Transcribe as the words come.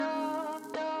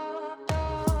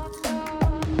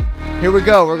Here we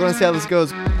go. We're going to see how this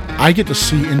goes. I get to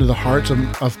see into the hearts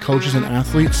of coaches and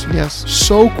athletes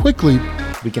so quickly.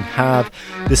 We can have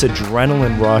this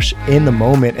adrenaline rush in the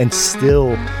moment and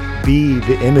still be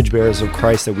the image bearers of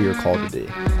Christ that we are called to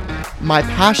be. My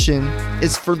passion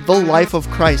is for the life of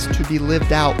Christ to be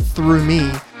lived out through me.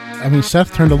 I mean,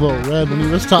 Seth turned a little red when he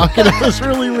was talking. It was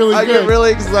really, really I good. get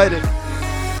really excited.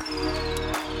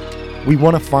 We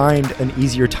want to find an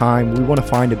easier time. We want to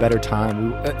find a better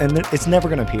time. And it's never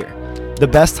going to appear. The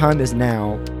best time is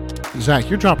now. Zach,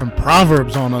 you're dropping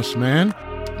proverbs on us, man.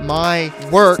 My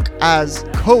work as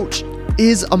coach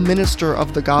is a minister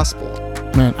of the gospel.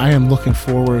 Man, I am looking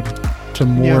forward to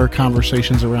more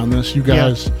conversations around this. You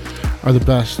guys are the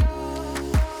best.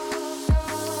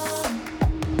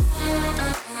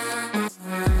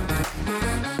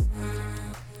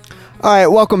 All right,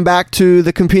 welcome back to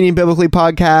the Competing Biblically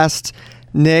podcast.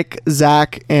 Nick,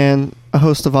 Zach, and a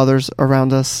host of others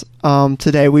around us.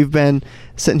 Today we've been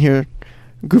sitting here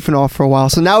goofing off for a while.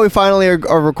 So now we finally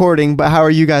are recording, but how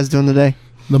are you guys doing today?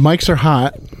 The mics are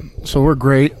hot, so we're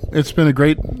great. It's been a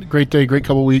great day, great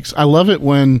couple weeks. I love it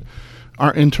when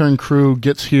our intern crew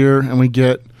gets here and we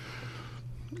get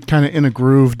kind of in a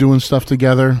groove doing stuff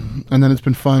together, and then it's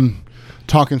been fun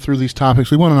talking through these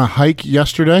topics. We went on a hike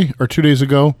yesterday or 2 days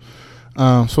ago,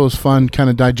 so it was fun kind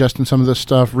of digesting some of this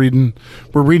stuff. We're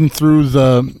reading through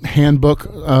the handbook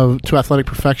to athletic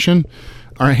perfection,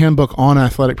 our handbook on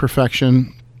athletic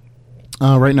perfection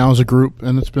right now as a group,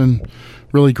 and it's been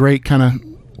really great, kind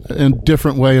of a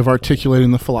different way of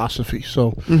articulating the philosophy.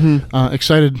 So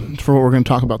excited for what we're going to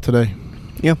talk about today.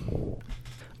 Yeah.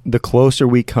 The closer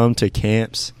we come to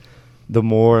camps, the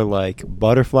more like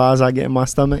butterflies I get in my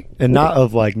stomach, and not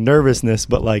of like nervousness,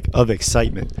 but like of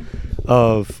excitement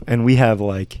and we have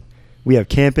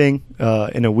camping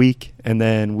in a week, and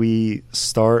then we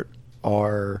start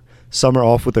our summer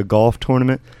off with a golf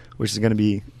tournament, which is going to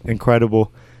be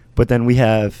incredible. But then we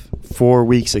have 4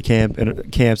 weeks of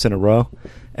camps in a row,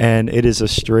 and it is a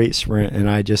straight sprint. And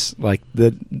I just like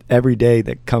every day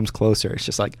that comes closer, it's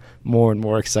just like more and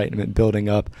more excitement building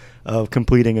up of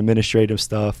completing administrative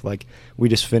stuff. Like we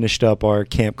just finished up our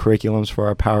camp curriculums for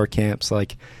our power camps.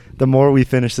 Like the more we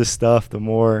finish this stuff, the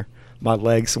more my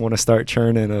legs want to start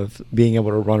churning of being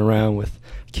able to run around with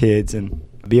kids and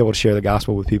be able to share the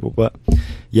gospel with people. But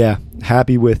yeah,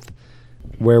 happy with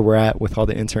where we're at with all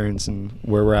the interns and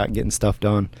where we're at getting stuff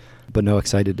done, but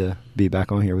excited to be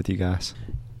back on here with you guys.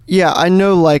 Yeah, I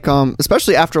know, like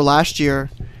especially after last year,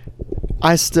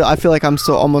 I feel like I'm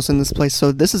still almost in this place.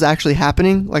 So this is actually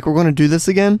happening. Like we're going to do this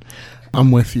again. I'm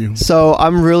with you. So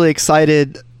I'm really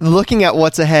excited looking at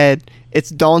what's ahead. It's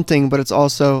daunting, but it's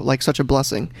also like such a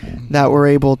blessing that we're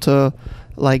able to,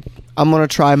 like, I'm going to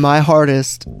try my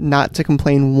hardest not to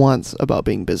complain once about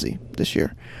being busy this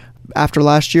year. After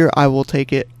last year, I will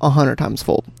take it 100 times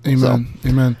fold. Amen.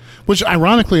 Amen. Which,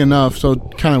 ironically enough, so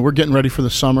kind of we're getting ready for the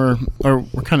summer, or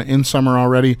we're kind of in summer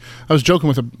already. I was joking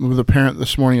with a parent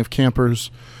this morning of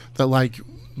campers that, like,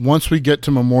 once we get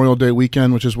to Memorial Day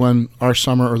weekend, which is when our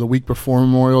summer, or the week before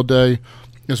Memorial Day,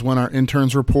 is when our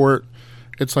interns report.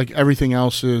 It's like everything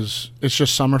else it's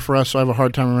just summer for us. So I have a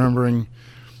hard time remembering,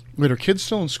 wait, are kids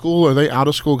still in school? Or are they out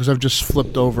of school? Because I've just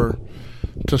flipped over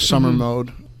to summer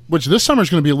mode. Which this summer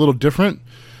is going to be a little different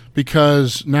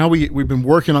because now we've been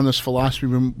working on this philosophy.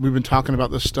 We've been talking about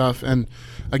this stuff. And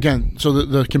again, so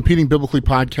the Competing Biblically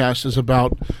podcast is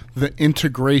about the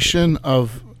integration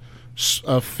of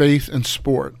faith and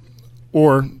sport,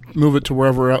 or move it to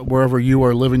wherever you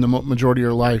are living the majority of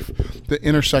your life, the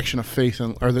intersection of faith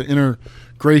or the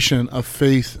integration of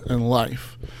faith and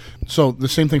life. So the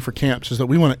same thing for camps is that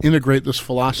we want to integrate this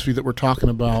philosophy that we're talking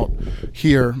about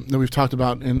here, that we've talked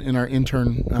about in our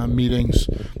intern meetings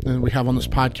and we have on this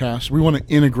podcast. We want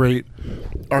to integrate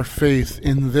our faith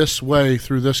in this way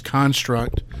through this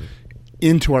construct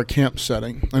into our camp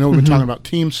setting. I know we've been talking about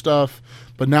team stuff,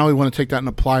 but now we want to take that and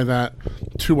apply that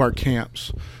to our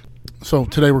camps. So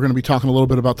today we're going to be talking a little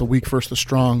bit about the weak versus the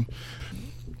strong.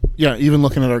 Yeah, even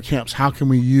looking at our camps, how can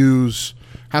we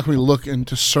look and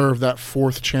to serve that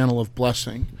fourth channel of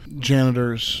blessing?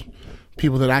 Janitors,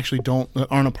 people that actually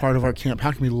aren't a part of our camp,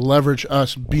 how can we leverage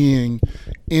us being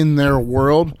in their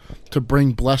world to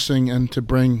bring blessing and to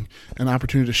bring an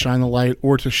opportunity to shine the light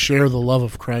or to share the love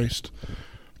of Christ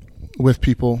with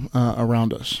people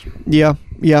around us? Yeah.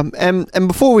 And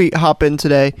before we hop in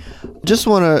today, just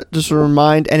want to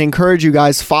remind and encourage you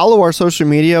guys, follow our social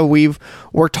media. We've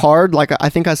worked hard. Like I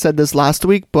think I said this last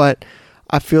week, but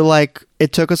I feel like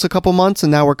it took us a couple months,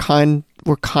 and now we're kind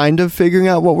of figuring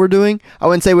out what we're doing. I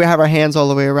wouldn't say we have our hands all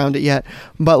the way around it yet,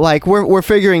 but like we're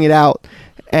figuring it out.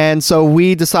 And so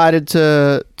we decided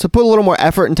to put a little more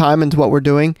effort and time into what we're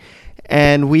doing.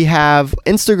 And we have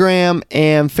Instagram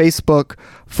and Facebook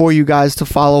for you guys to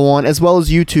follow on, as well as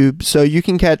YouTube. So you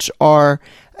can catch our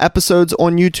episodes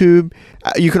on YouTube.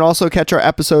 You can also catch our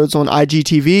episodes on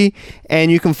IGTV,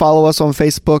 and you can follow us on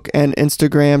Facebook and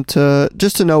Instagram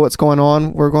to know what's going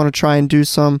on. We're going to try and do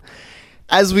some,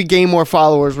 as we gain more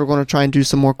followers, we're going to try and do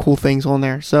some more cool things on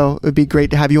there. So it'd be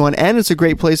great to have you on, and it's a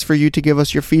great place for you to give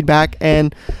us your feedback.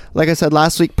 And like I said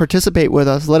last week, participate with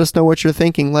us. Let us know what you're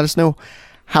thinking. Let us know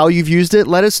how you've used it.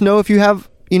 Let us know if you have,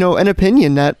 an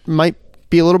opinion that might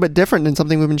be a little bit different than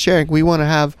something we've been sharing. We want to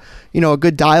have, a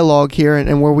good dialogue here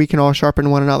and where we can all sharpen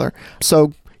one another.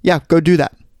 So yeah, go do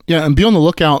that. Yeah, and be on the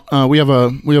lookout. We have a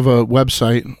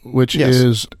website, which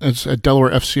it's at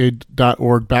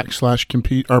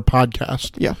DelawareFCA.org/compete our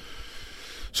podcast. Yeah.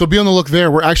 So be on the look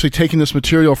there. We're actually taking this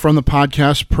material from the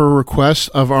podcast per request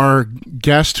of our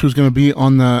guest, who's going to be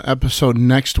on the episode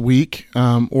next week,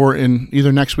 or in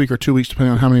either next week or 2 weeks,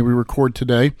 depending on how many we record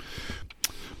today.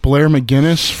 Blair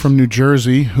McGinnis from New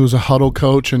Jersey, who's a huddle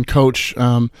coach and coach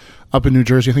up in New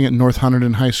Jersey, I think at North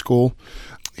Hunterdon High School.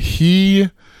 He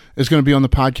is going to be on the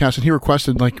podcast, and he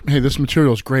requested, hey, this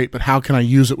material is great, but how can I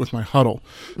use it with my huddle?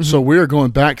 Mm-hmm. So we're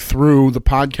going back through the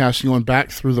podcast, going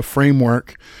back through the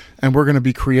framework, and we're going to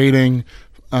be creating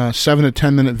 7 to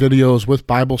 10 minute videos with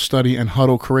Bible study and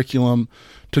huddle curriculum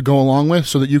to go along with,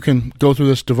 so that you can go through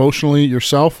this devotionally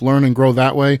yourself, learn and grow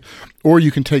that way, or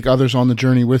you can take others on the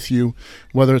journey with you,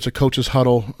 whether it's a coach's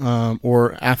huddle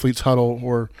or athlete's huddle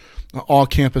or all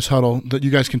campus huddle, that you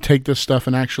guys can take this stuff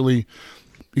and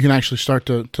you can actually start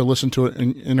to listen to it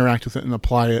and interact with it and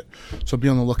apply it. So be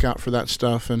on the lookout for that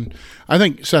stuff. And I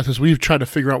think, Seth, as we've tried to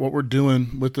figure out what we're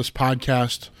doing with this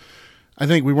podcast, I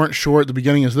think we weren't sure at the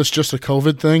beginning, is this just a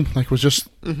COVID thing? Was this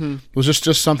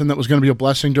just something that was going to be a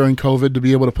blessing during COVID to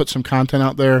be able to put some content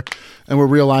out there? And we're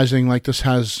realizing this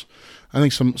has, I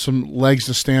think, some legs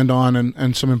to stand on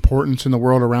and some importance in the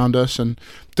world around us. And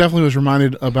definitely was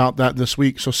reminded about that this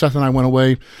week. So Seth and I went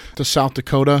away to South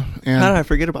Dakota and how did I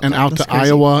forget about and that? out That's to crazy.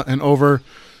 Iowa and over.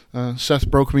 Seth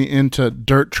broke me into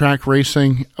dirt track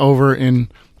racing over in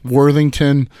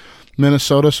Worthington,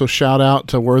 Minnesota. So shout out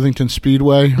to Worthington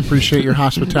Speedway. Appreciate your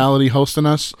hospitality hosting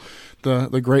us.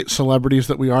 The great celebrities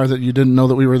that we are, that you didn't know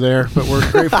that we were there, but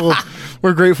we're grateful.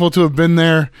 We're grateful to have been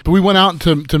there. But we went out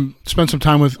to spend some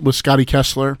time with Scotty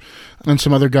Kessler and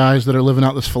some other guys that are living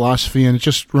out this philosophy, and it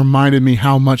just reminded me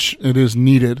how much it is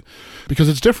needed, because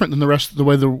it's different than the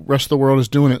way the rest of the world is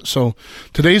doing it. So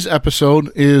today's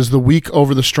episode is the week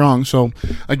over the strong. So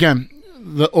again,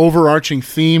 the overarching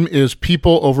theme is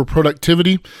people over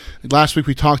productivity. Last week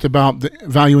we talked about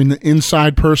valuing the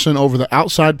inside person over the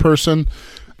outside person.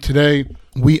 Today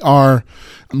we are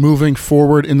moving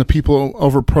forward in the people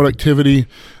over productivity,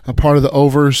 a part of the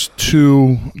overs,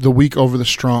 to the weak over the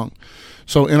strong.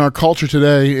 So in our culture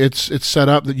today, it's set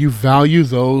up that you value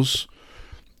those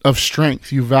of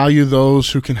strength. You value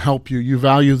those who can help you. You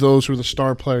value those who are the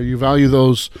star player. You value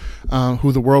those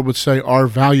who the world would say are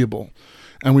valuable.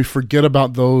 And we forget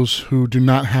about those who do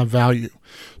not have value.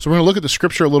 So we're going to look at the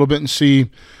scripture a little bit and see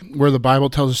where the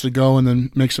Bible tells us to go, and then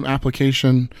make some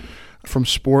application from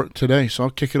sport today. So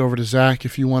I'll kick it over to Zach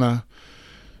if you want to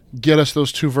get us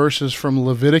those 2 verses from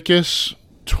Leviticus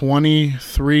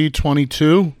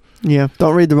 23:22. Yeah,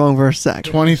 don't read the wrong verse, Zach.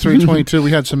 23:22. We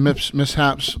had some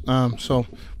mishaps, so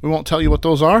we won't tell you what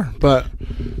those are, but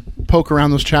poke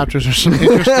around those chapters. There's some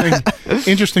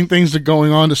interesting things that are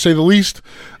going on, to say the least.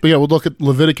 But yeah, we'll look at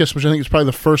Leviticus, which I think is probably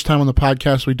the first time on the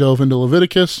podcast we dove into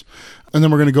Leviticus. And then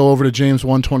we're going to go over to James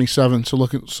 1:27. So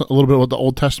look at a little bit of what the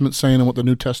Old Testament's saying and what the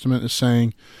New Testament is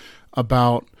saying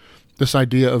about this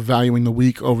idea of valuing the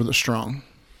weak over the strong.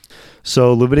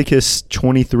 So Leviticus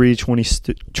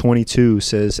 23:22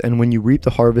 says, "And when you reap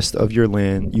the harvest of your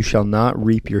land, you shall not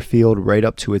reap your field right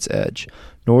up to its edge,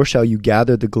 nor shall you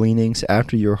gather the gleanings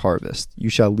after your harvest. You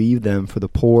shall leave them for the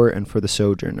poor and for the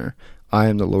sojourner. I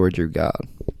am the Lord your God."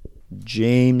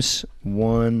 James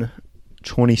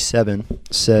 1:27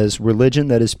 says, "Religion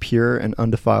that is pure and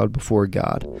undefiled before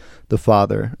God, the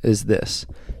Father, is this,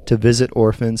 to visit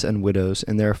orphans and widows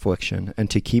in their affliction, and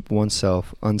to keep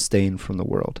oneself unstained from the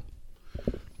world."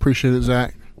 Appreciate it,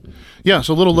 Zach. Yeah,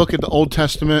 so a little look at the Old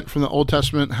Testament, from the Old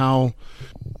Testament, how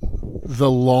the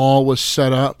law was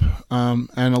set up, and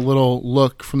a little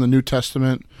look from the New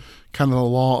Testament, kind of the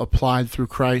law applied through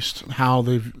Christ, how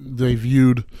they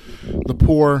viewed the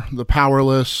poor, the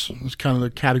powerless. It's kind of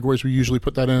the categories we usually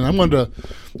put that in. I'm going to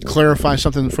clarify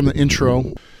something from the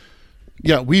intro.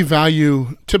 Yeah, we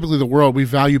value, typically the world, we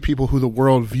value people who the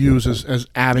world views as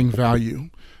adding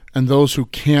value. And those who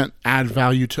can't add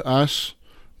value to us,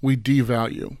 we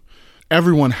devalue.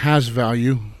 Everyone has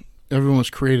value. everyone was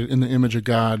created in the image of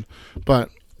God, but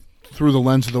through the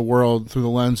lens of the world, through the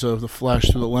lens of the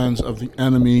flesh, through the lens of the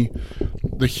enemy,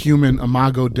 the human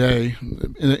imago Dei,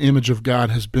 in the image of God,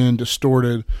 has been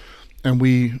distorted, and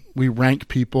we rank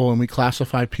people and we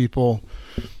classify people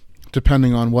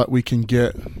depending on what we can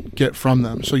get from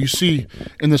them. So you see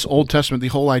in this Old Testament, the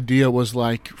whole idea was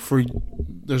like,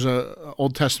 there's a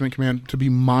Old Testament command to be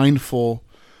mindful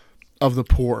of the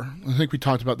poor. I think we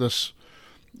talked about this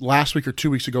last week or 2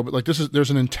 weeks ago, but like there's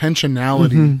an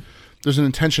intentionality. Mm-hmm. There's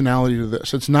an intentionality to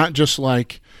this. It's not just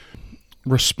like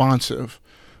responsive,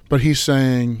 but he's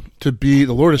saying the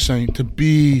Lord is saying to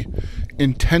be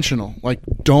intentional. Like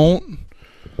don't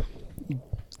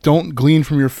glean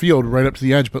from your field right up to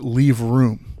the edge, but leave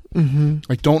room. Mm-hmm.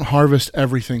 Like don't harvest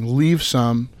everything. Leave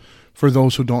some for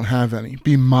those who don't have any.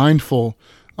 Be mindful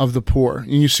of the poor.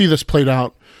 And you see this played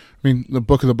out. I mean, the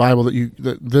book of the Bible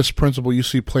that this principle you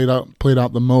see played out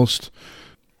the most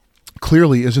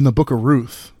clearly is in the book of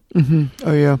Ruth. Mm-hmm.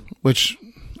 Oh yeah, which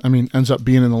I mean ends up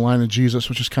being in the line of Jesus,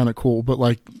 which is kind of cool. But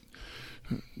like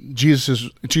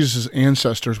Jesus's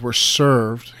ancestors were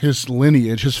served. His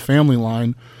lineage, his family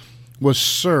line, was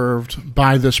served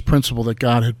by this principle that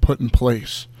God had put in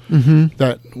place. Mm-hmm.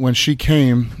 That when she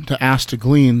came to ask to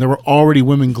glean, there were already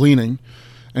women gleaning.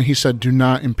 And he said, do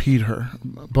not impede her.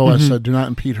 Boaz said, do not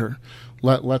impede her.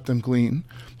 Let them glean.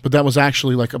 But that was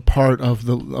actually like a part of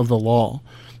the law,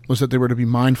 was that they were to be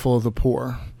mindful of the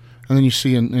poor. And then you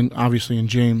see obviously in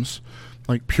James,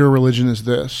 like pure religion is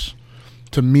this,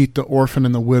 to meet the orphan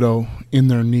and the widow in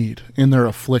their need, in their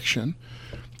affliction.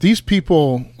 These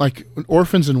people, like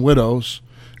orphans and widows,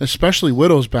 especially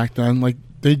widows back then, like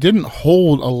they didn't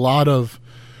hold a lot of,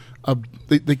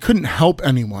 they couldn't help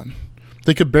anyone.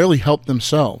 They could barely help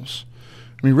themselves.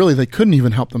 I mean, really, they couldn't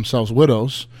even help themselves,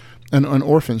 widows and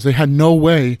orphans. They had no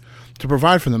way to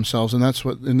provide for themselves, and that's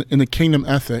what, in the kingdom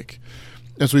ethic,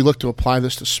 as we look to apply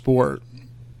this to sport,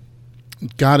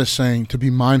 God is saying to be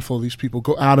mindful of these people.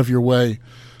 Go out of your way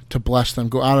to bless them.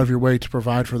 Go out of your way to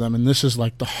provide for them. And this is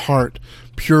like the heart,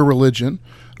 pure religion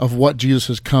of what Jesus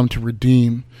has come to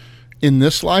redeem in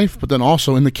this life, but then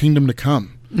also in the kingdom to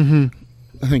come. Mm-hmm.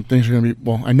 I think things are going to be,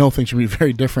 well, I know things are going to be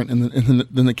very different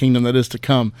in the kingdom that is to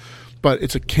come, but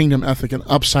it's a kingdom ethic, and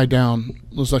upside down,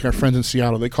 it's like our friends in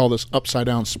Seattle, they call this upside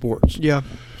down sports. Yeah.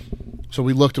 So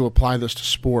we look to apply this to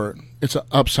sport. It's an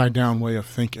upside down way of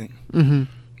thinking.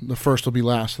 Mm-hmm. The first will be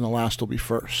last and the last will be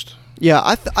first. Yeah,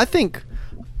 I think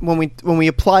when we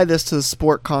apply this to the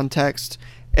sport context,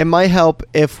 it might help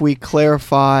if we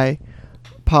clarify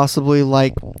possibly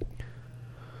like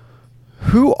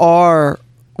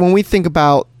when we think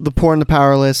about the poor and the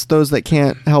powerless, those that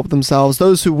can't help themselves,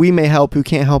 those who we may help who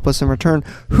can't help us in return,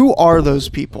 who are those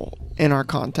people in our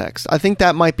context? I think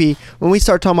that might be when we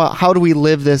start talking about how do we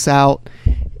live this out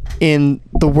in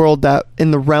the world, that in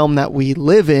the realm that we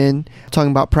live in,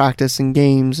 talking about practice and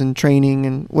games and training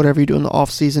and whatever you do in the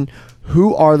off season,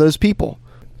 who are those people?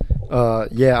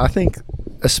 Yeah, I think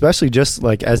especially just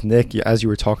like as Nick, as you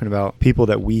were talking about, people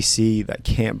that we see that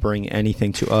can't bring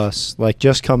anything to us, like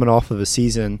just coming off of a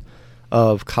season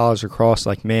of college lacrosse,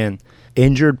 like man,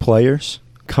 injured players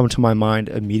come to my mind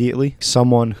immediately.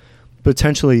 Someone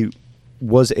potentially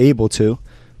was able to,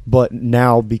 but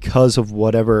now because of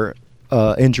whatever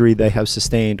injury they have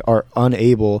sustained are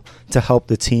unable to help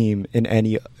the team in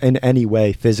any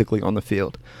way physically on the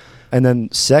field. And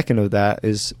then second of that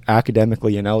is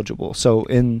academically ineligible. So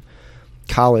in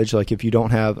college, like if you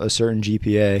don't have a certain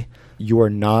GPA, you are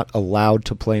not allowed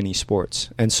to play any sports.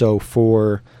 And so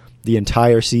for the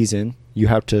entire season, you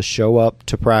have to show up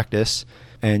to practice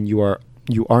and you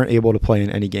aren't able to play in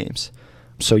any games.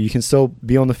 So you can still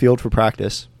be on the field for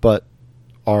practice, but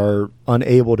are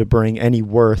unable to bring any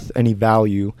worth, any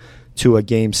value to a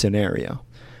game scenario.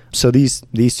 So these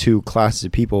two classes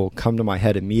of people come to my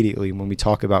head immediately when we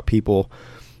talk about people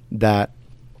that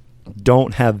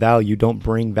don't have value, don't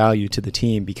bring value to the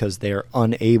team because they're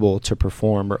unable to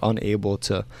perform or unable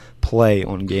to play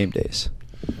on game days.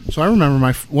 So I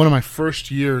remember one of my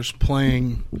first years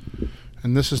playing,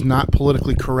 and this is not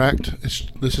politically correct.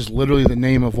 This is literally the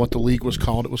name of what the league was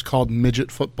called. It was called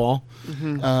midget football.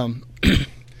 Mm-hmm.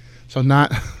 So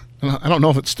not, I don't know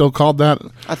if it's still called that.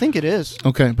 I think it is.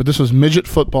 Okay, but this was midget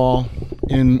football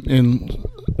in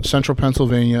central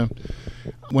Pennsylvania.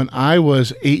 When I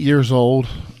was 8 years old,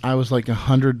 I was like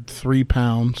 103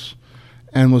 pounds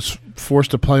and was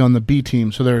forced to play on the B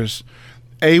team. So there's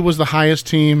A was the highest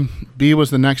team, B was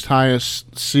the next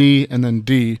highest, C, and then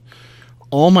D.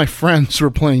 All my friends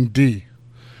were playing D,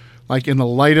 like in the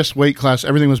lightest weight class.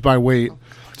 Everything was by weight.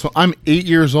 So I'm 8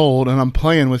 years old, and I'm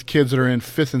playing with kids that are in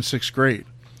 5th and 6th grade.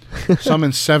 So I'm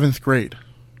in 7th grade.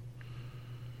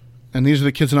 and these are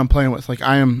the kids that I'm playing with. Like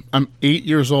I'm 8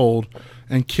 years old,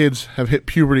 and kids have hit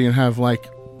puberty and have like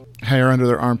hair under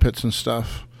their armpits and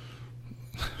stuff.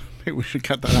 Maybe we should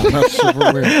cut that out. That's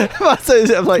super weird.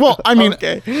 I'm like, Well, I mean,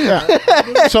 okay.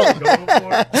 yeah. So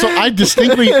I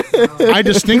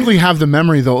distinctly have the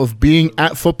memory though of being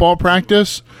at football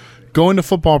practice, going to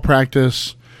football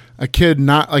practice, a kid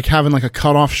not like having like a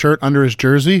cutoff shirt under his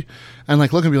jersey, and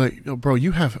like looking and be like, "Yo, bro,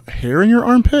 you have hair in your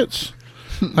armpits?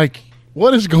 Like,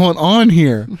 what is going on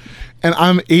here?" And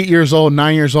I'm 8 years old,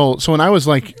 9 years old. So when I was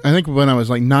like, I think when I was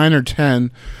like 9 or 10,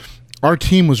 our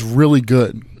team was really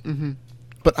good. Mm-hmm.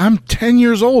 But I'm 10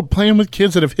 years old playing with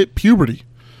kids that have hit puberty.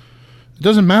 It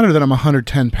doesn't matter that I'm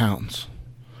 110 pounds.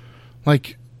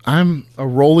 Like, I'm a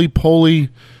roly-poly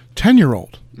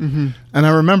 10-year-old. Mm-hmm. And I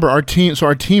remember our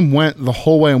team went the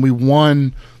whole way, and we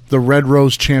won the Red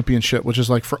Rose Championship, which is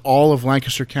like for all of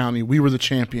Lancaster County. We were the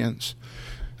champions.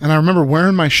 And I remember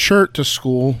wearing my shirt to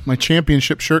school, my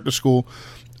championship shirt to school.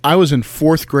 I was in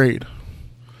 4th grade.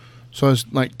 So I was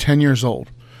like 10 years old.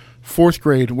 4th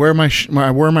grade,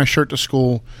 I wear my shirt to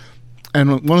school,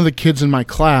 and one of the kids in my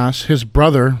class, his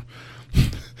brother,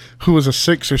 who was a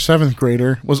 6th or 7th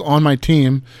grader, was on my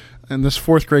team, and this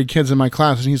 4th grade kid's in my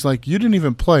class, and he's like, "You didn't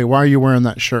even play. Why are you wearing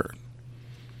that shirt?"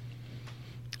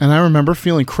 And I remember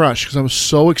feeling crushed because I was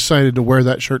so excited to wear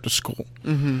that shirt to school.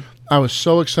 Mm-hmm. I was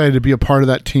so excited to be a part of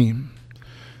that team,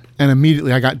 and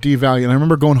immediately I got devalued. And I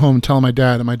remember going home and telling my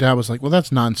dad, and my dad was like, "Well,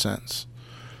 that's nonsense.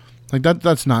 Like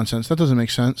that's nonsense. That doesn't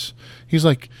make sense." He's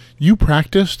like, "You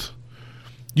practiced,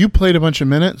 you played a bunch of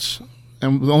minutes,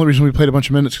 and the only reason we played a bunch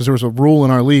of minutes because there was a rule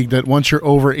in our league that once you're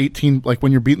over 18, like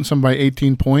when you're beating somebody by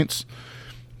 18 points,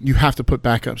 you have to put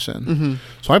backups in." Mm-hmm.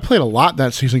 So I played a lot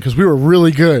that season because we were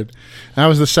really good. And I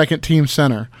was the second team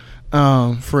center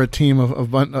for a team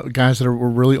of guys that were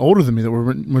really older than me, that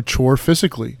were mature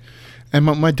physically. And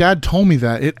my dad told me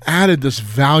that it added this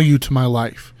value to my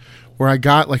life, where I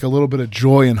got like a little bit of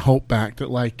joy and hope back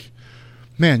that like,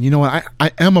 man, you know what?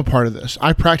 I am a part of this.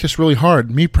 I practice really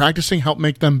hard. Me practicing helped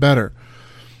make them better.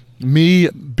 Me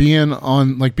being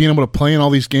able to play in all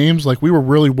these games, like we were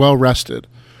really well rested.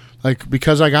 Like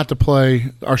because I got to play,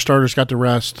 our starters got to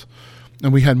rest,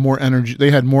 and we had more energy.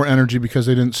 They had more energy because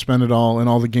they didn't spend it all in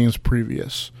all the games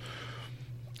previous.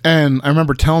 And I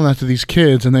remember telling that to these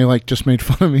kids, and they like just made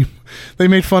fun of me. They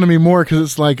made fun of me more because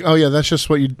it's like, "Oh yeah, that's just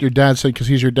what your dad said because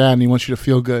he's your dad and he wants you to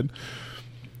feel good."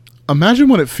 Imagine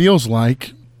what it feels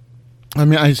like. I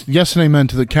mean, yes and amen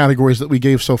to the categories that we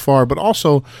gave so far, but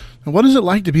also, what is it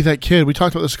like to be that kid? We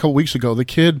talked about this a couple weeks ago. The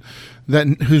kid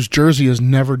whose jersey is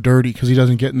never dirty because he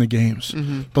doesn't get in the games.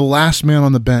 Mm-hmm. The last man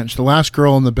on the bench, the last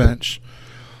girl on the bench.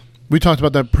 We talked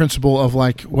about that principle of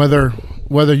like whether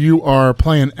you are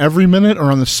playing every minute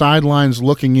or on the sidelines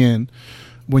looking in.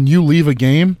 When you leave a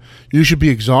game, you should be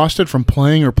exhausted from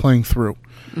playing or playing through.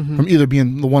 Mm-hmm. From either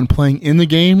being the one playing in the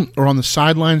game or on the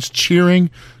sidelines cheering,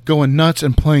 going nuts,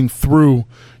 and playing through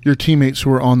your teammates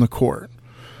who are on the court.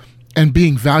 And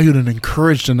being valued and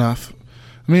encouraged enough.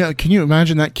 I mean, can you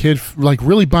imagine that kid like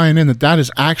really buying in that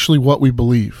is actually what we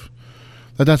believe?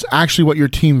 That's actually what your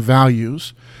team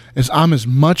values, is I'm as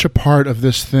much a part of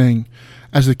this thing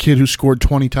as the kid who scored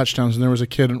 20 touchdowns. And there was a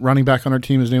kid running back on our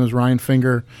team. His name was Ryan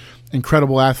Finger.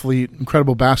 Incredible athlete,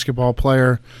 incredible basketball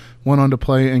player. Went on to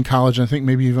play in college, and I think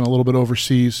maybe even a little bit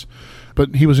overseas.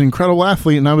 But he was an incredible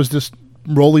athlete, and I was this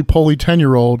roly-poly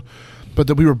 10-year-old. But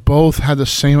that we were both had the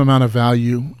same amount of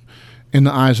value in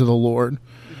the eyes of the Lord,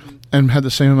 and had the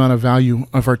same amount of value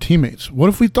of our teammates. What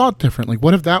if we thought differently?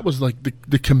 What if that was like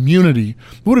the community?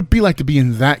 What would it be like to be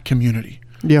in that community?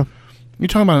 Yeah. You're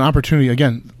talking about an opportunity.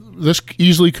 Again, this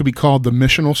easily could be called the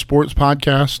Missional Sports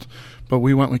Podcast, but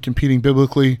we went with Competing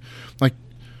Biblically. Like,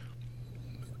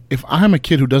 if I'm a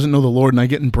kid who doesn't know the Lord and I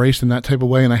get embraced in that type of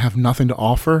way and I have nothing to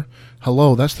offer,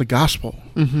 hello, that's the gospel.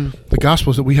 Mm-hmm. The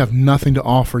gospel is that we have nothing to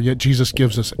offer, yet Jesus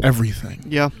gives us everything.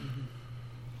 Yeah.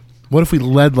 What if we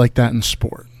led like that in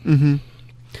sport? Mm-hmm.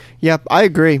 Yeah, I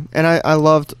agree. And I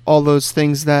loved all those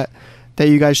things that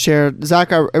you guys shared.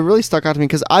 Zach, it really stuck out to me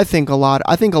because I think a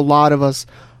lot of us,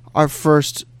 our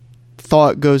first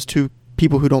thought goes to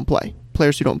people who don't play,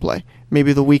 players who don't play,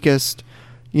 maybe the weakest,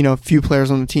 few players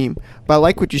on the team. But I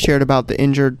like what you shared about the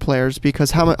injured players,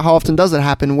 because how often does it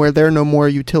happen where they're no more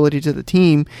utility to the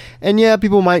team? And yeah,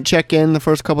 people might check in the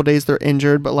first couple of days they're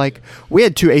injured, but like we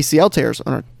had 2 ACL tears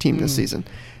on our team this season.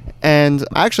 And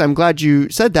actually, I'm glad you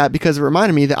said that, because it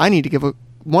reminded me that I need to give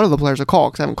one of the players a call,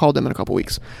 because I haven't called them in a couple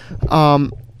weeks.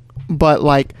 But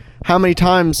like, how many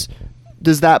times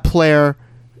does that player,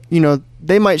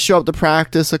 they might show up to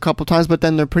practice a couple times, but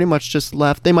then they're pretty much just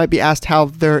left. They might be asked how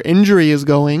their injury is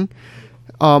going,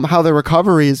 how their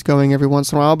recovery is going every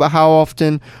once in a while, but how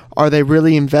often are they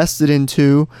really invested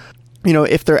into,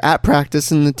 if they're at practice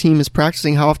and the team is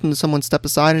practicing, how often does someone step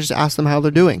aside and just ask them how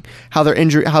they're doing, how their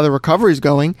injury, how their recovery is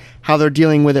going, how they're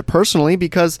dealing with it personally?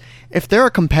 Because if they're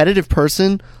a competitive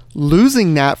person,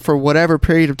 losing that for whatever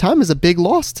period of time is a big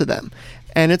loss to them.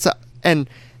 And and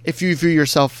if you view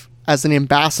yourself as an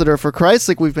ambassador for Christ,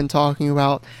 like we've been talking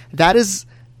about, that is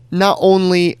not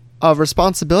only a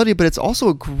responsibility, but it's also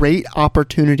a great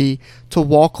opportunity to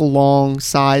walk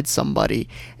alongside somebody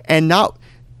and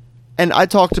I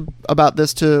talked about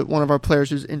this to one of our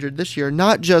players who's injured this year,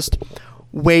 not just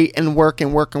wait and work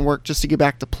just to get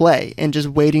back to play and just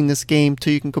waiting this game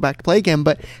till you can go back to play again,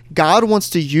 but God wants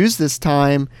to use this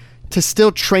time to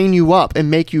still train you up and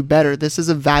make you better. This is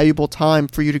a valuable time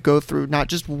for you to go through, not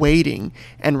just waiting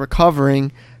and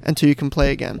recovering until you can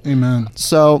play again. Amen.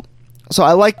 So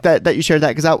I like that you shared that,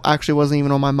 because that actually wasn't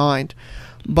even on my mind.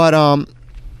 But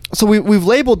so we've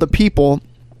labeled the people.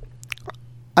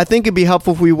 I think it'd be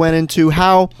helpful if we went into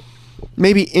how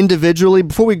maybe individually,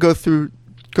 before we go to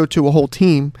a whole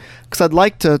team, because I'd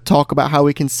like to talk about how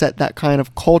we can set that kind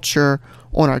of culture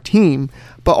on our team,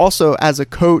 but also as a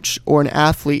coach or an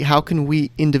athlete, how can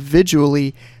we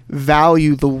individually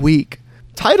value the weak?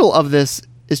 Title of this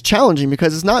is challenging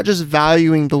because it's not just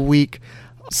valuing the weak.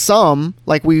 Some,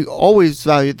 like we always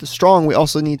value the strong, we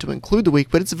also need to include the weak,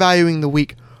 but it's valuing the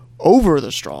weak over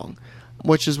the strong,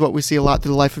 which is what we see a lot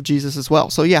through the life of Jesus as well.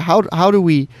 So yeah, how do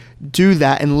we do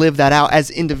that and live that out as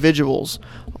individuals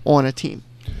on a team?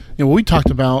 We talked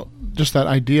about just that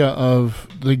idea of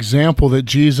the example that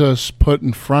Jesus put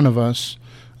in front of us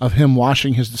of him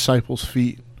washing his disciples'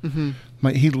 feet. Mm-hmm.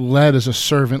 He led as a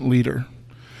servant leader.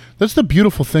 That's the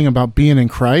beautiful thing about being in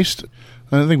Christ.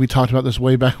 I think we talked about this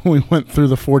way back when we went through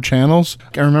the 4 channels.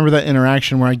 I remember that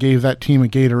interaction where I gave that team a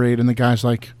Gatorade and the guy's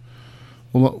like,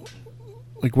 well,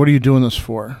 like, what are you doing this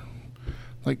for?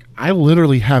 Like, I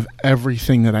literally have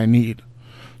everything that I need.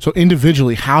 So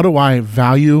individually, how do I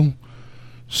value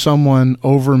someone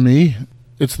over me?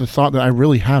 It's the thought that I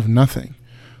really have nothing.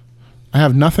 I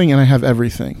have nothing and I have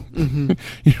everything. Mm-hmm.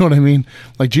 You know what I mean?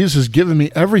 Like, Jesus has given me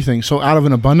everything. So out of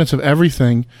an abundance of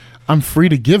everything, I'm free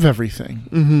to give everything.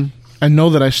 Mm-hmm. And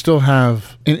know that I still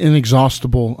have an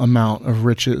inexhaustible amount of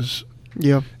riches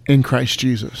in Christ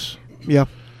Jesus. Yeah.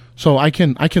 So I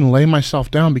can lay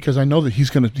myself down because I know that he's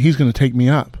gonna take me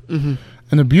up. Mm-hmm.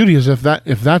 And the beauty is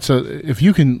if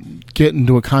you can get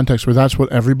into a context where that's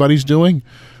what everybody's doing,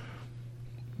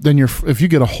 then if you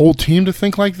get a whole team to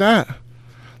think like that,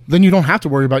 then you don't have to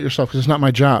worry about yourself because it's not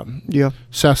my job. Yeah.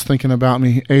 Seth's thinking about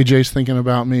me. AJ's thinking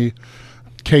about me.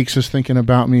 Cakes is thinking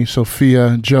about me.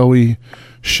 Sophia, Joey,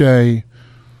 Shay,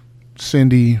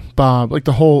 Cindy, Bob, like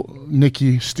the whole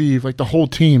Nikki, Steve, like the whole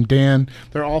team, Dan,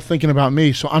 they're all thinking about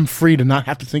me. So I'm free to not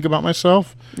have to think about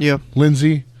myself. Yeah.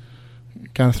 Lindsay,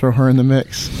 gotta throw her in the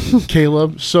mix.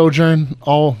 Caleb, Sojourn,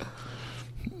 all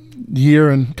year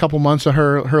and couple months of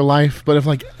her life. But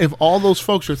if all those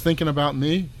folks are thinking about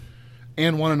me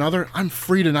and one another, I'm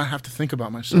free to not have to think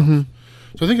about myself. Mm-hmm.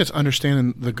 So I think it's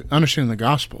understanding the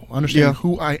gospel, understanding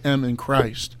who I am in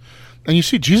Christ. And you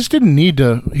see, Jesus didn't need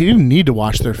to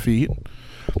wash their feet,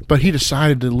 but he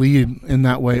decided to lead in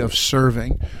that way of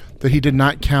serving, that he did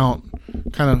not count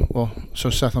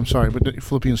Seth, I'm sorry, but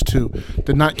Philippians 2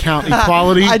 did not count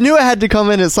equality. I knew it had to come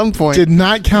in at some point. Did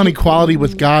not count equality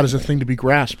with God as a thing to be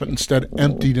grasped, but instead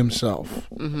emptied himself.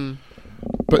 Mm-hmm.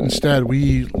 But instead,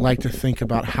 we like to think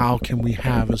about how can we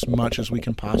have as much as we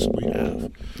can possibly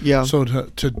have. Yeah. So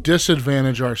to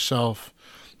disadvantage ourselves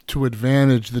to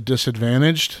advantage the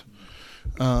disadvantaged,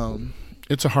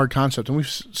 it's a hard concept, and we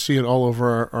see it all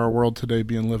over our world today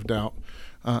being lived out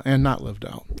and not lived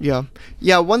out. Yeah.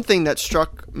 Yeah, one thing that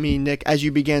struck me, Nick, as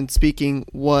you began speaking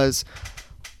was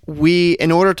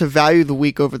in order to value the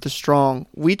weak over the strong,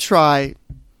 we try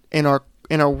in our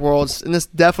worlds, and this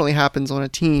definitely happens on a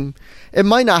team. It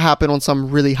might not happen on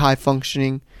some really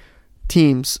high-functioning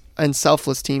teams and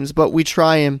selfless teams, but we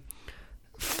try and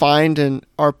find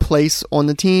our place on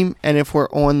the team, and if we're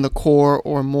on the core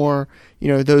or more,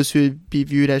 those who would be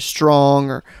viewed as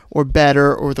strong or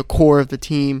better or the core of the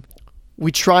team,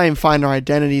 we try and find our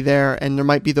identity there, and there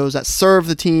might be those that serve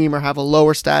the team or have a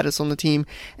lower status on the team.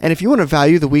 And if you want to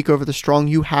value the weak over the strong,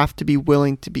 you have to be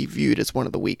willing to be viewed as one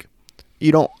of the weak.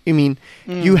 You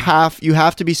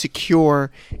have to be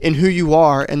secure in who you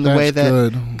are and the way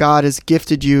that God has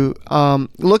gifted you.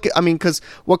 Because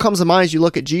what comes to mind is you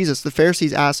look at Jesus. The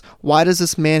Pharisees asked, why does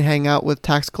this man hang out with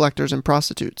tax collectors and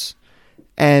prostitutes?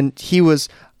 And he was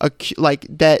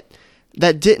that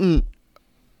didn't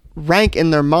rank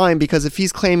in their mind, because if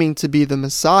he's claiming to be the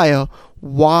Messiah,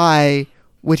 why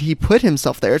would he put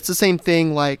himself there? It's the same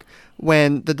thing like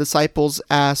when the disciples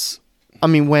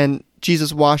when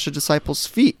Jesus washed the disciples'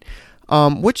 feet,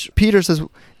 which Peter says,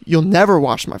 you'll never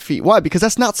wash my feet. Why? Because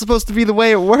that's not supposed to be the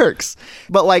way it works.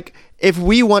 But like, if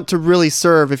we want to really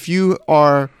serve, if you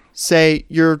are, say,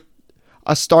 you're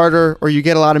a starter or you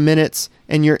get a lot of minutes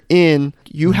and you're in,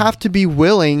 you have to be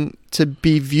willing to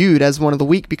be viewed as one of the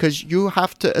weak, because you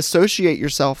have to associate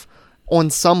yourself on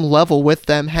some level with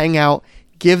them, hang out,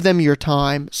 give them your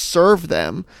time, serve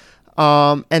them.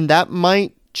 And that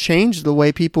might change the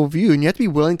way people view, and you have to be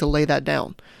willing to lay that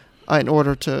down in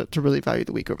order to really value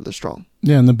the weak over the strong.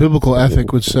 Yeah, and the biblical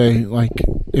ethic would say, like,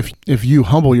 if you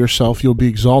humble yourself, you'll be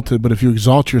exalted, but if you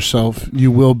exalt yourself,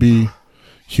 you will be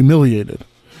humiliated.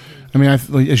 I mean,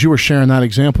 as you were sharing that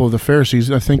example of the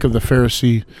Pharisees, I think of the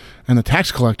Pharisee and the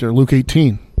tax collector, Luke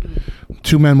 18.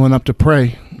 Two men went up to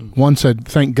pray. One said,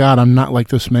 "Thank God I'm not like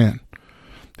this man."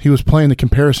 He was playing the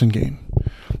comparison game.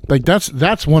 Like,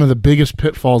 that's one of the biggest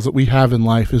pitfalls that we have in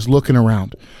life, is looking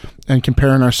around and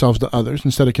comparing ourselves to others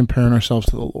instead of comparing ourselves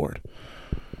to the Lord.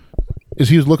 Is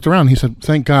he looked around, he said,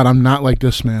 "Thank God I'm not like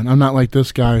this man. I'm not like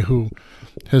this guy who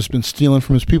has been stealing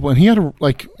from his people." And he had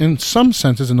in some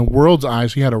senses, in the world's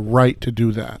eyes, he had a right to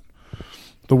do that.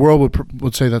 The world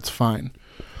would say that's fine.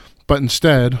 But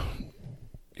instead,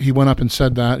 he went up and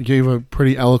said that, gave a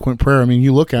pretty eloquent prayer. I mean,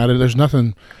 you look at it, there's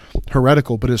nothing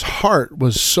heretical, but his heart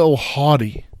was so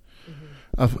haughty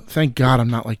of, "Thank God I'm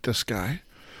not like this guy."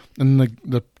 And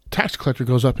the tax collector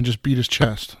goes up and just beat his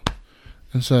chest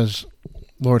and says,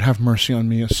 "Lord, have mercy on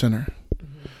me, a sinner."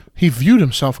 He viewed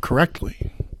himself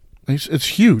correctly.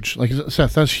 It's huge. Like,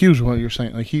 Seth, that's huge what you're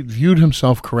saying. Like, he viewed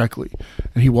himself correctly,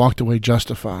 and he walked away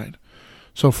justified.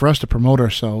 So for us to promote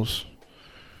ourselves,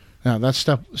 yeah, that's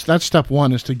step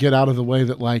one, is to get out of the way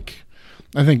that, like,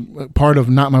 I think part of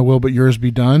 "not my will but yours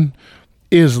be done"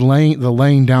 is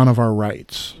laying down of our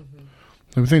rights.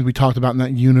 The things we talked about in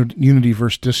that unity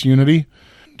versus disunity,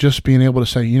 just being able to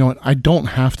say, you know what, I don't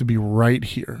have to be right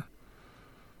here.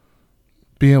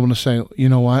 Being able to say, you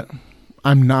know what,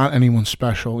 I'm not anyone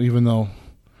special, even though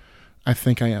I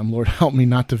think I am. Lord, help me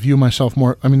not to view myself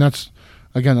more. I mean, that's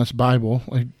Bible.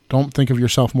 Like, don't think of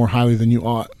yourself more highly than you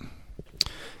ought.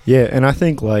 Yeah, and I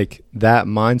think like that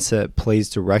mindset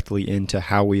plays directly into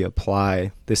how we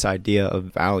apply this idea of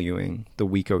valuing the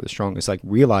weak over the strong. It's like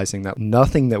realizing that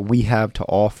nothing that we have to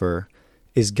offer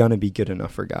is going to be good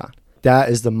enough for God. That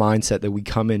is the mindset that we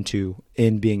come into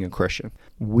in being a Christian.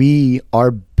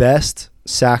 Our best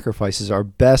sacrifices, our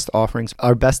best offerings,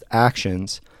 our best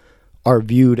actions are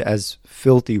viewed as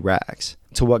filthy rags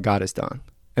to what God has done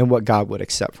and what God would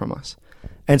accept from us.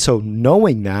 And so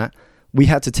knowing that, we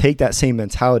had to take that same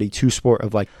mentality to sport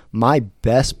of like, my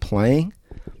best playing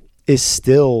is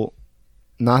still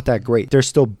not that great. There's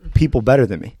still people better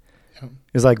than me.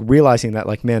 It's like realizing that,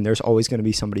 like, man, there's always going to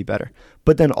be somebody better.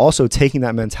 But then also taking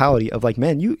that mentality of like,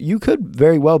 man, you could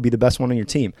very well be the best one on your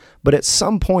team, but at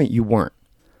some point you weren't.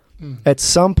 At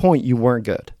some point you weren't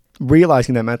good.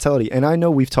 Realizing that mentality. And I know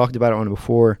we've talked about it on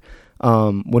before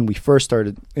when we first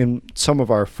started in some of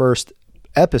our first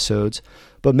episodes,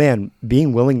 but man,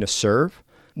 being willing to serve,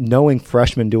 knowing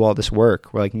freshmen do all this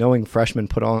work, like knowing freshmen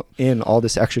put in all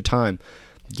this extra time,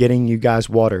 getting you guys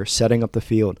water, setting up the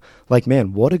field. Like,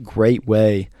 man, what a great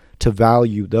way to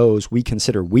value those we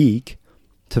consider weak,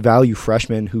 to value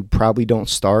freshmen who probably don't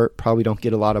start, probably don't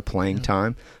get a lot of playing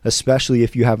time, especially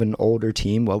if you have an older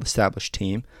team, well-established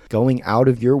team, going out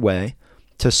of your way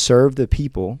to serve the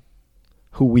people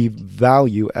who we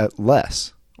value at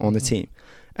less on the team.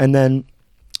 And then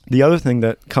the other thing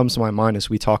that comes to my mind is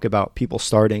we talk about people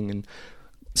starting, and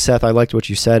Seth, I liked what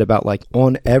you said about like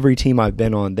on every team I've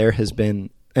been on, there has been,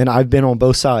 and I've been on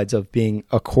both sides of being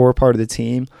a core part of the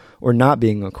team or not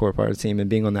being a core part of the team and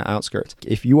being on the outskirts.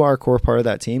 If you are a core part of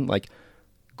that team, like,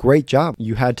 great job.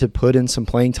 You had to put in some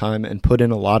playing time and put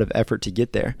in a lot of effort to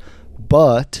get there.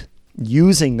 But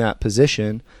using that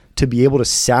position to be able to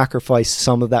sacrifice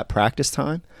some of that practice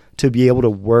time to be able to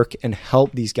work and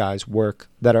help these guys work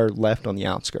that are left on the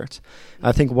outskirts.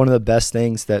 I think one of the best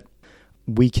things that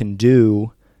we can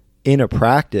do in a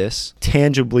practice,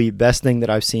 tangibly best thing that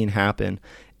I've seen happen,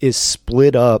 is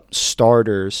split up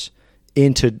starters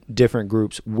into different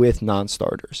groups with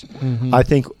non-starters. Mm-hmm. I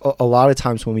think a lot of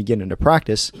times when we get into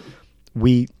practice,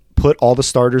 we put all the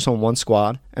starters on one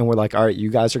squad and we're like, all right, you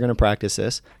guys are going to practice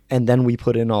this. And then we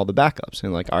put in all the backups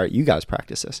and like, all right, you guys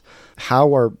practice this.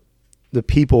 How are the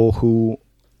people who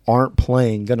aren't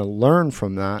playing going to learn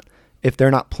from that if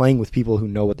they're not playing with people who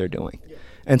know what they're doing? Yeah.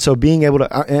 And so being able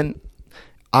to, and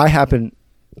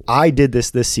I did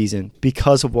this season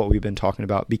because of what we've been talking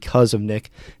about, because of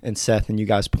Nick and Seth and you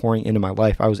guys pouring into my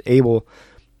life. I was able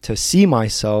to see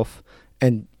myself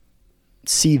and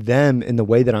see them in the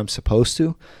way that I'm supposed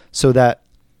to, so that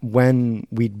when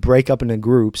we'd break up into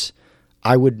groups,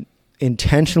 I would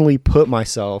intentionally put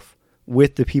myself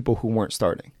with the people who weren't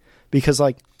starting, because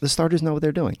like the starters know what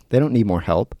they're doing. They don't need more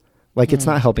help. Like it's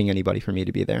not helping anybody for me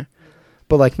to be there.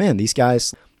 But like, man, these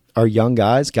guys are young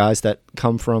guys that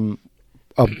come from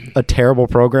a terrible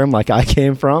program like I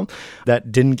came from,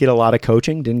 that didn't get a lot of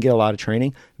coaching, didn't get a lot of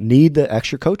training, need the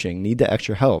extra coaching, need the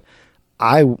extra help.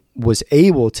 I was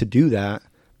able to do that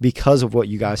because of what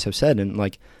you guys have said. And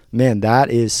like, man, that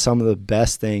is some of the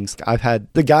best things I've had.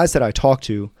 The guys that I talk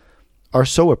to are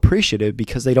so appreciative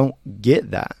because they don't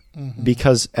get that,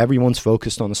 because everyone's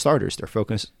focused on the starters. They're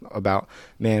focused about,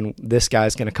 man, this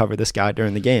guy's going to cover this guy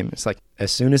during the game. It's like,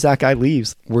 as soon as that guy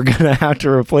leaves, we're going to have to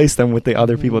replace them with the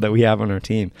other people that we have on our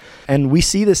team. And we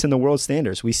see this in the world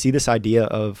standards. We see this idea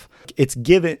of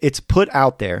it's put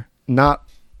out there, not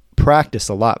practiced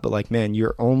a lot, but like, man,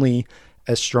 you're only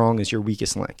as strong as your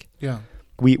weakest link. Yeah.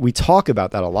 We talk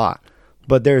about that a lot,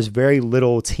 but there's very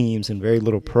little teams and very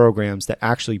little programs that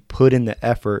actually put in the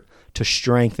effort to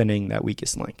strengthening that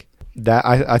weakest link. That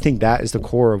I think that is the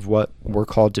core of what we're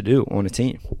called to do on a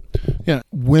team. Yeah.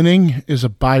 Winning is a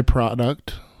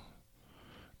byproduct.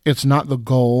 It's not the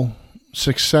goal.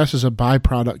 Success is a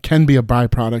byproduct, can be a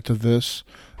byproduct of this.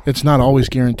 It's not always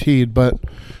guaranteed, but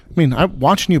I mean,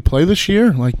 watching you play this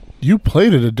year, like you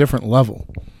played at a different level.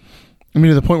 I mean,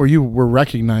 to the point where you were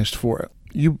recognized for it.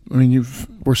 You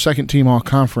were second team all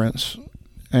conference,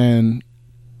 and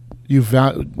you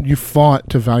fought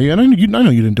to value. And I know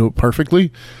you didn't do it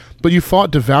perfectly, but you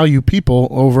fought to value people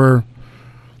over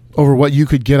what you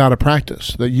could get out of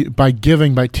practice. That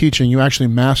by teaching, you actually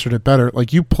mastered it better.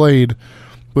 Like you played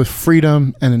with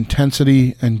freedom and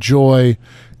intensity and joy,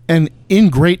 and in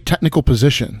great technical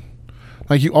position.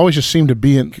 Like you always just seemed to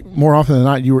be in, more often than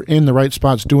not, you were in the right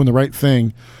spots doing the right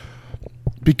thing.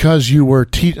 Because you were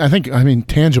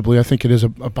tangibly, I think it is a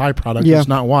byproduct. Yeah. That's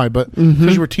not why, but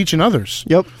because you were teaching others.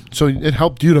 Yep. So it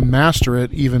helped you to master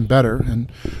it even better.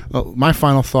 And my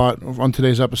final thought on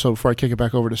today's episode, before I kick it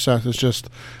back over to Seth, is just,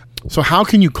 so how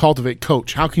can you cultivate,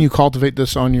 coach? How can you cultivate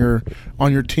this on your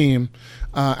team?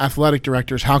 Athletic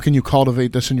directors, how can you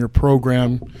cultivate this in your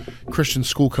program? Christian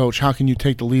school coach, how can you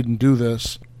take the lead and do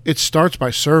this? It starts by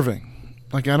serving.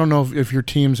 Like, I don't know if your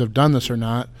teams have done this or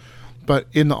not, but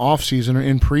in the off season or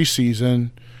in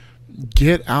preseason,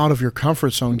 get out of your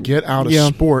comfort zone, get out of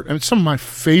sport. I mean, some of my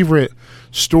favorite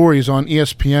stories on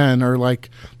ESPN are like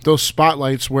those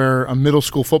spotlights where a middle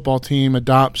school football team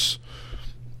adopts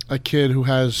a kid who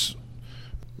has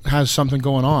something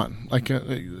going on, like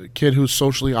a kid who's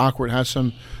socially awkward, has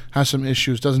some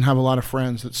issues, doesn't have a lot of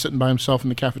friends, that's sitting by himself in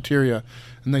the cafeteria,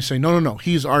 and they say, no,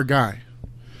 he's our guy.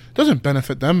 It doesn't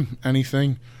benefit them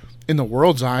anything in the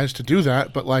world's eyes to do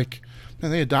that, but like,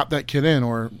 and they adopt that kid in,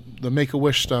 or the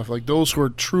Make-A-Wish stuff, like those who are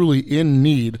truly in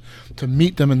need, to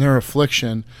meet them in their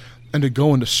affliction and to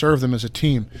go and to serve them as a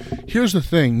team. Here's the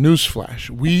thing, newsflash,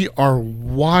 we are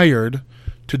wired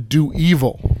to do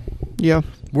evil. Yeah.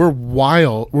 We're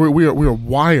wild. We are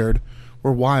wired.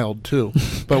 We're wild too,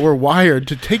 but we're wired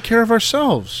to take care of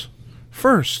ourselves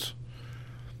first.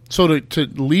 So to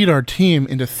lead our team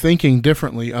into thinking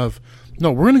differently of,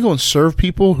 no, we're going to go and serve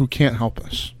people who can't help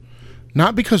us.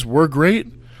 Not because we're great,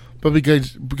 but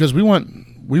because we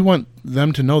want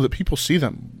them to know that people see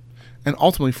them. And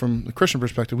ultimately, from the Christian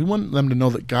perspective, we want them to know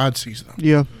that God sees them.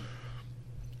 Yeah.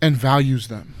 And values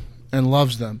them and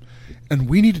loves them. And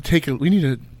we need to take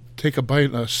a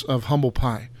bite of humble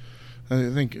pie. I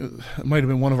think it might have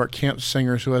been one of our camp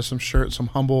singers who has some shirts,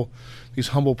 these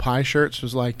humble pie shirts. It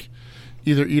was like,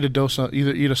 either eat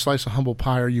a slice of humble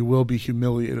pie or you will be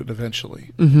humiliated eventually.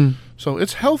 Mm-hmm. So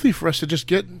it's healthy for us to just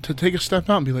take a step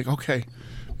out and be like, okay,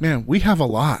 man, we have a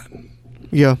lot.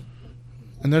 Yeah.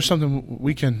 And there's something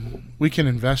we can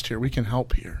invest here. We can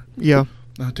help here. Yeah.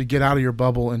 To get out of your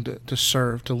bubble and to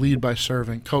serve, to lead by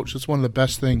serving. Coach, it's one of the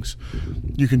best things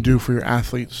you can do for your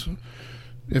athletes.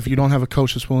 If you don't have a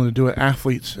coach that's willing to do it,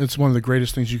 athletes, it's one of the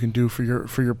greatest things you can do for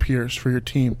your peers, for your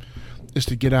team, is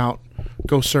to get out,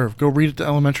 go serve, go read at the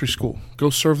elementary school, go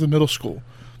serve the middle school,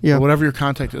 or whatever your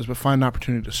contact is, but find an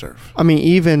opportunity to serve. I mean,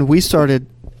 even we started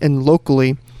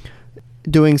locally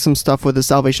doing some stuff with the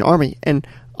Salvation Army, and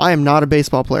I am not a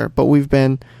baseball player, but we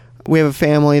have a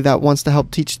family that wants to help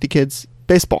teach the kids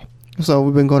baseball. So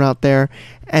we've been going out there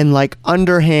and like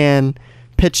underhand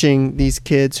pitching these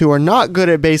kids who are not good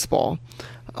at baseball,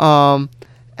 and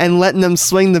letting them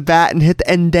swing the bat and hit,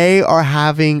 and they are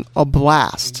having a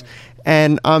blast.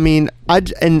 And I mean,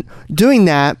 and doing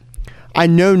that, I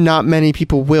know not many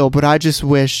people will, but I just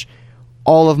wish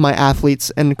all of my athletes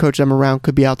and coach them around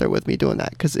could be out there with me doing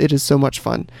that, because it is so much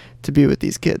fun to be with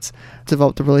these kids,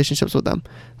 develop the relationships with them.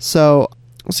 So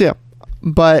yeah.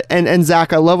 But and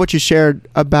Zach, I love what you shared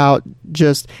about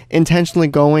just intentionally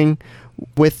going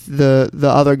with the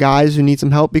other guys who need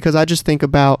some help, because I just think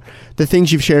about the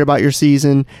things you've shared about your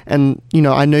season, and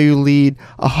I know you lead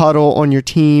a huddle on your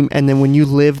team, and then when you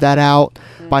live that out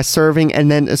by serving, and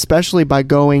then especially by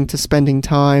going to spending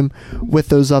time with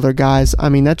those other guys, I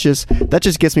mean that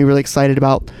just gets me really excited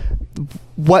about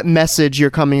what message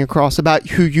you're coming across about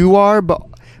who you are, but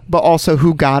also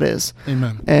who God is.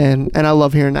 Amen. And I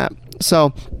love hearing that.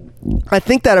 So I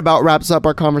think that about wraps up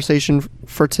our conversation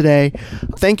for today.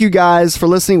 Thank you guys for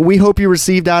listening. We hope you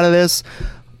received out of this.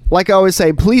 Like I always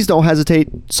say, please don't hesitate.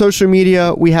 Social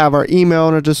media, we have our email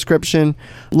in the description.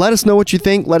 Let us know what you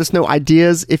think. Let us know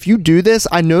ideas. If you do this,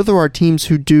 I know there are teams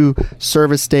who do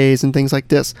service days and things like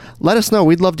this. Let us know.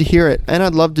 We'd love to hear it. And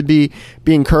I'd love to be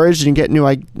encouraged and get new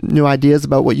ideas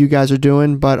about what you guys are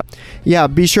doing. But yeah,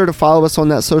 be sure to follow us on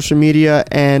that social media,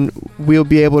 and we'll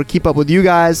be able to keep up with you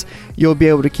guys. You'll be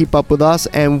able to keep up with us,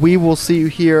 and we will see you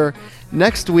here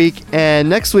next week. And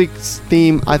next week's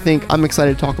theme, I think I'm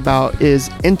excited to talk about, is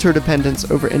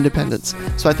interdependence over independence.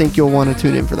 So I think you'll want to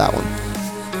tune in for that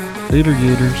one. Later,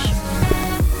 Gators.